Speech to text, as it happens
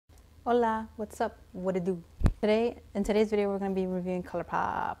Hola, what's up? What it do? In today's video, we're going to be reviewing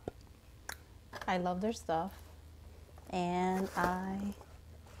ColourPop. I love their stuff, and I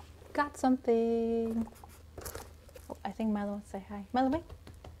got something. Oh, I think Melo wants to say hi. Melo, wait.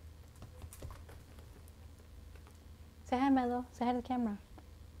 Say hi, Melo. Say hi to the camera.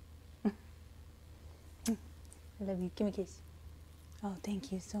 I love you. Give me a kiss. Oh,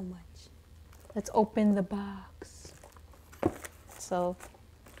 thank you so much. Let's open the box. So,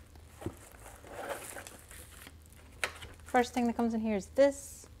 first thing that comes in here is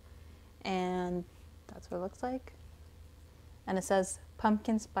this, and that's what it looks like. And it says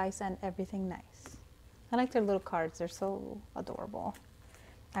pumpkin spice and everything nice. I like their little cards. They're so adorable.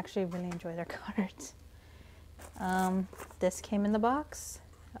 I actually really enjoy their cards. This came in the box.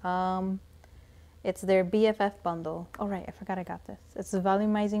 It's their BFF bundle. Oh right, I forgot I got this. It's the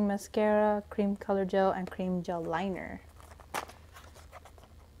volumizing mascara, cream color gel, and cream gel liner.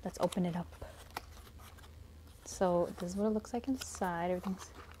 Let's open it up. So this is what it looks like inside. Everything's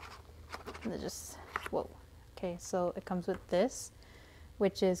just, whoa. Okay, so it comes with this,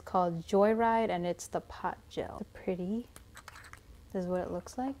 which is called Joyride, and it's the pot gel. It's pretty. This is what it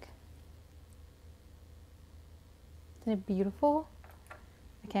looks like. Isn't it beautiful?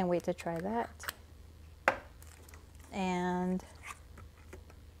 I can't wait to try that. And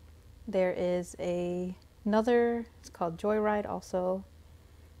there is another, it's called Joyride also,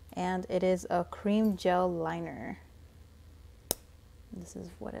 and it is a cream gel liner. This is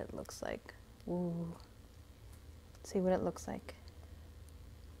what it looks like. Ooh. Let's see what it looks like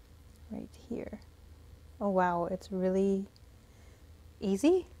right here. Oh wow, it's really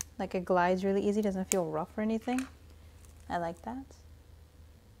easy. Like it glides really easy, doesn't feel rough or anything. I like that.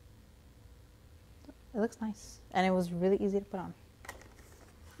 It looks nice, and it was really easy to put on.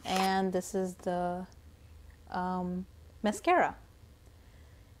 And this is the mascara,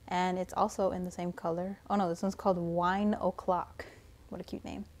 and it's also in the same color. Oh no, this one's called Wine O'Clock. What a cute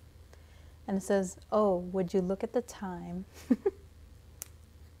name. And it says, oh, would you look at the time?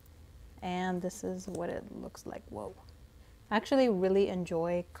 And this is what it looks like. Whoa. I actually really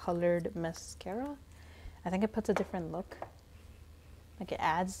enjoy colored mascara. I think it puts a different look. Like it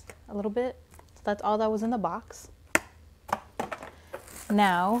adds a little bit. So that's all that was in the box.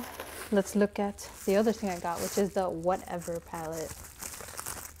 Now, let's look at the other thing I got, which is the Whatever palette.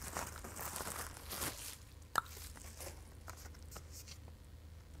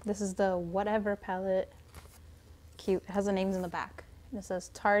 This is the Whatever palette. Cute. It has the names in the back. And it says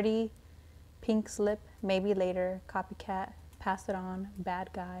Tardy, Pink Slip, Maybe Later, Copycat, Pass It On, Bad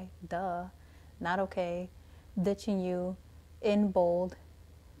Guy, Duh, Not Okay, Ditching You, In Bold,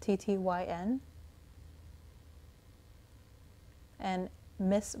 TTYN, and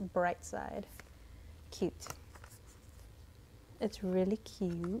Miss Brightside. Cute. It's really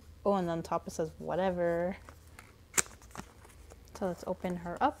cute. Oh, and on top it says Whatever. So let's open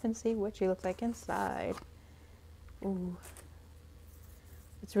her up and see what she looks like inside. Ooh.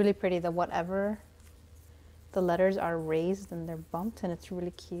 It's really pretty. The Whatever, the letters are raised and they're bumped, and it's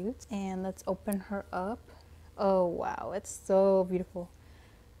really cute. And let's open her up. Oh wow, it's so beautiful.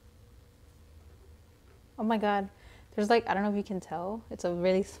 Oh my god. There's like, I don't know if you can tell, it's a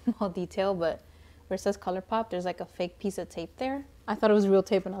really small detail, but where it says ColourPop, there's like a fake piece of tape there. I thought it was real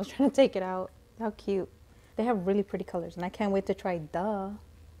tape when I was trying to take it out. How cute. They have really pretty colors, and I can't wait to try Duh.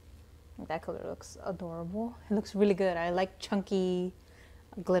 That color looks adorable. It looks really good. I like chunky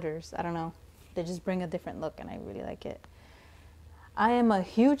glitters. I don't know. They just bring a different look, and I really like it. I am a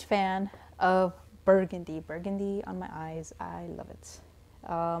huge fan of burgundy. Burgundy on my eyes. I love it.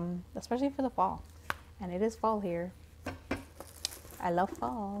 Especially for the fall. And it is fall here. I love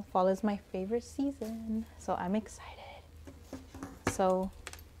fall. Fall is my favorite season. So I'm excited. So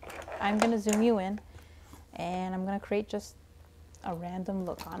I'm going to zoom you in. And I'm going to create just a random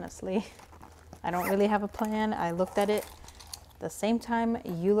look, honestly. I don't really have a plan. I looked at it the same time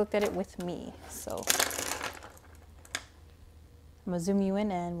you looked at it with me. So I'm going to zoom you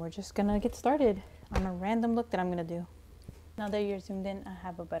in, and we're just going to get started on a random look that I'm going to do. Now that you're zoomed in, I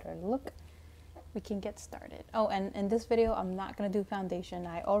have a better look. We can get started. Oh, and in this video, I'm not going to do foundation.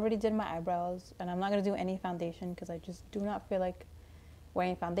 I already did my eyebrows, and I'm not going to do any foundation because I just do not feel like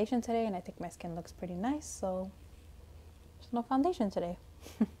wearing foundation today, and I think my skin looks pretty nice, so there's no foundation today.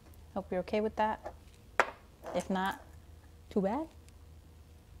 Hope you're okay with that. If not, too bad.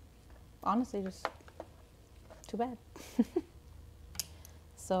 Honestly, just too bad.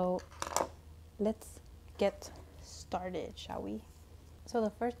 So let's get started, shall we? So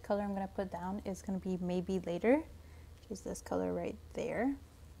the first color I'm going to put down is going to be Maybe Later, which is this color right there.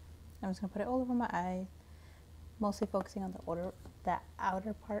 I'm just going to put it all over my eye. mostly focusing on the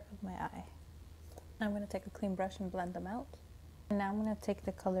outer part of my eye. I'm going to take a clean brush and blend them out. And now I'm going to take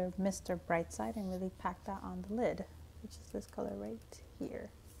the color Mr. Brightside and really pack that on the lid, which is this color right here.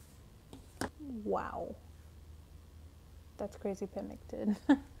 Wow. That's crazy pigmented.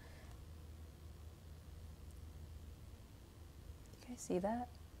 You guys see that?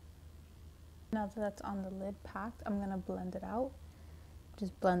 Now that that's on the lid packed, I'm going to blend it out.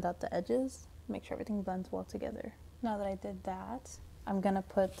 Just blend out the edges, make sure everything blends well together. Now that I did that, I'm going to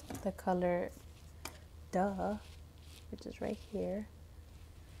put the color Duh, which is right here,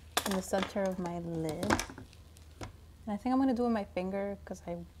 in the center of my lid. And I think I'm going to do it with my finger because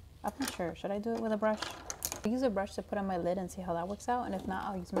I'm not sure. Should I do it with a brush? I'll use a brush to put on my lid and see how that works out, and if not,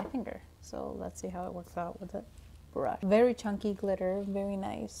 I'll use my finger. So let's see how it works out with a brush. Very chunky glitter, very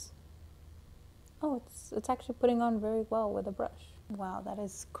nice. Oh, it's actually putting on very well with a brush. Wow, that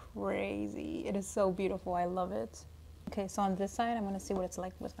is crazy. It is so beautiful. I love it. Okay, so on this side, I'm going to see what it's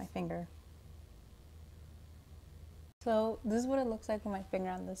like with my finger. So this is what it looks like with my finger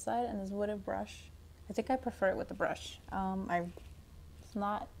on this side, and this is what a brush. I think I prefer it with the brush. It's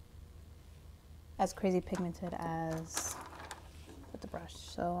not as crazy pigmented as with the brush,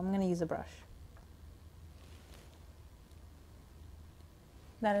 so I'm going to use a brush.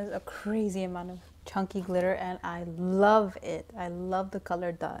 That is a crazy amount of chunky glitter, and I love it. I love the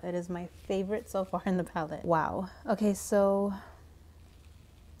color Duh. It is my favorite so far in the palette. Wow. Okay, so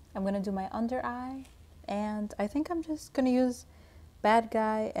I'm going to do my under eye. And I think I'm just going to use Bad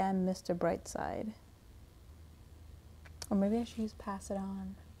Guy and Mr. Brightside. Or maybe I should use Pass It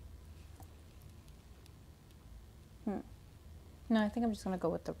On. No, I think I'm just going to go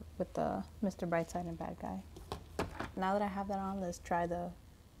with the Mr. Brightside and Bad Guy. Now that I have that on, let's try the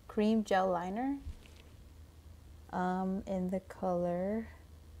cream gel liner in the color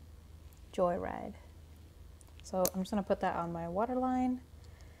Joyride. So I'm just going to put that on my waterline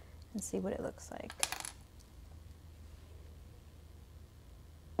and see what it looks like.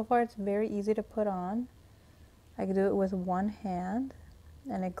 So far it's very easy to put on. I can do it with one hand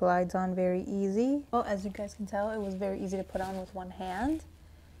and it glides on very easy. Well, as you guys can tell, it was very easy to put on with one hand.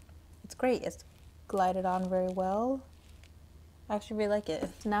 It's great. It's glided on very well. I actually really like it.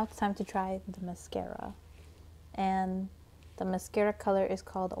 So now it's time to try the mascara. And the mascara color is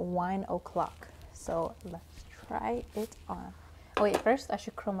called Wine O'Clock. So let's try it on. Oh wait, first I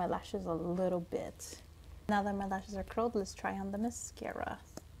should curl my lashes a little bit. Now that my lashes are curled, let's try on the mascara.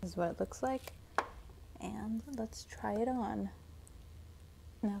 This is what it looks like. And let's try it on.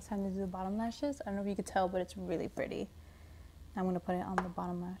 Now it's time to do the bottom lashes. I don't know if you can tell, but it's really pretty. I'm going to put it on the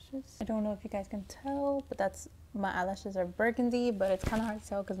bottom lashes. I don't know if you guys can tell, but my eyelashes are burgundy, but it's kind of hard to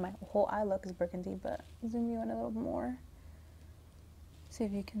tell because my whole eye look is burgundy, but zoom you in a little more. See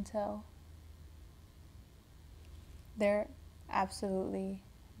if you can tell. They're absolutely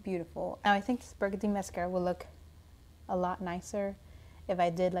beautiful. Now I think this burgundy mascara will look a lot nicer if I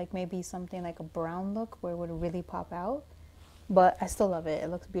did like maybe something like a brown look where it would really pop out. But I still love it. It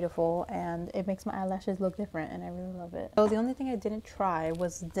looks beautiful and it makes my eyelashes look different and I really love it. So the only thing I didn't try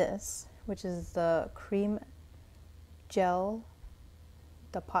was this, which is the cream gel,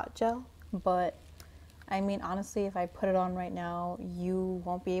 the pot gel. But I mean, honestly, if I put it on right now, you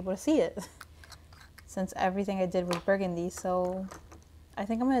won't be able to see it since everything I did was burgundy. So I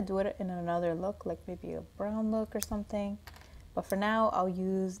think I'm going to do it in another look, like maybe a brown look or something. But for now, I'll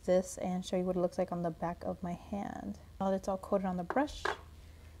use this and show you what it looks like on the back of my hand. Now that it's all coated on the brush,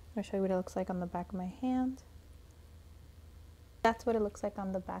 I'll show you what it looks like on the back of my hand. That's what it looks like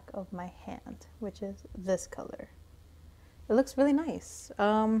on the back of my hand, which is this color. It looks really nice.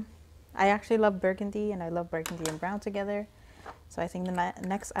 I actually love burgundy, and I love burgundy and brown together. So I think the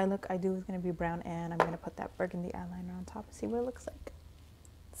next eye look I do is going to be brown, and I'm going to put that burgundy eyeliner on top and see what it looks like.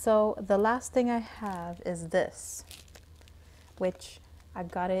 So the last thing I have is this, which I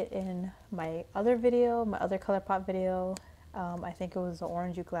got it in my other video, my other ColourPop video. I think it was the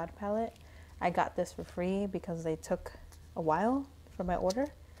Orange You Glad palette. I got this for free because they took a while for my order.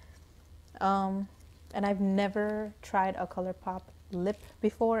 And I've never tried a ColourPop lip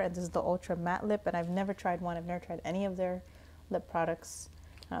before, and this is the Ultra Matte Lip, and I've never tried one. I've never tried any of their lip products.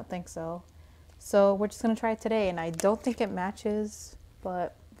 I don't think so. So we're just gonna try it today, and I don't think it matches,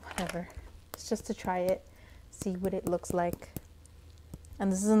 but whatever. It's just to try it, see what it looks like.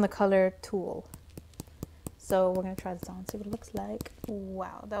 And this is in the color Tool. So we're gonna try this on, see what it looks like.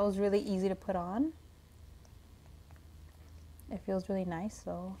 Wow, that was really easy to put on. It feels really nice,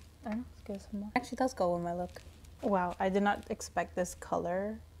 so I don't know, let's give it some more. Actually, does go with my look. Wow, I did not expect this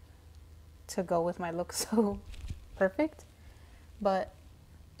color to go with my look so perfect, but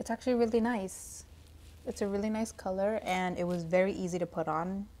it's actually really nice. It's a really nice color, and it was very easy to put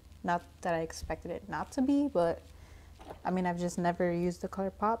on. Not that I expected it not to be, but I mean, I've just never used the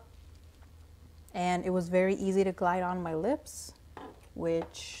colourpop. And it was very easy to glide on my lips,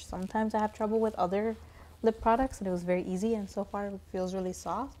 which sometimes I have trouble with other lip products, and it was very easy, and so far it feels really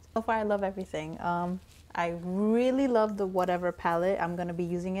soft. So far I love everything. I really love the Whatever palette. I'm going to be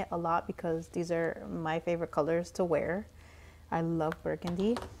using it a lot because these are my favorite colors to wear. I love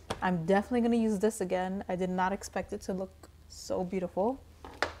burgundy. I'm definitely going to use this again. I did not expect it to look so beautiful.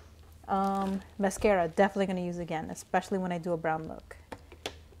 Mascara, definitely going to use again, especially when I do a brown look.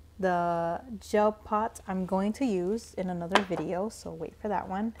 The gel pot I'm going to use in another video, so wait for that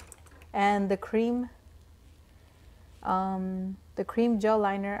one. And the cream gel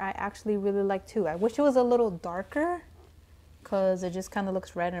liner I actually really like too. I wish it was a little darker because it just kind of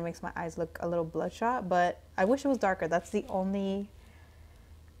looks red and it makes my eyes look a little bloodshot, but I wish it was darker. That's the only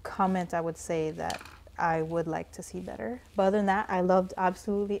comment I would say that I would like to see better. But other than that, I loved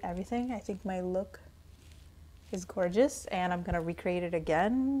absolutely everything. I think my look is gorgeous, and I'm gonna recreate it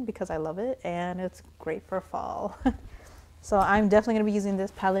again because I love it and it's great for fall. So I'm definitely gonna be using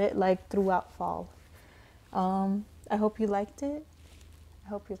this palette like throughout fall. I hope you liked it. I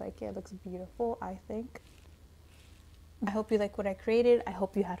hope you like it. It looks beautiful, I think. I hope you like what I created. I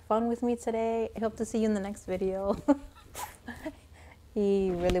hope you had fun with me today. I hope to see you in the next video.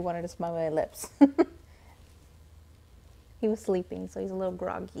 He really wanted to smell my lips. He was sleeping, so he's a little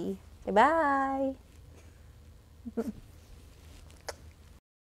groggy. Say bye.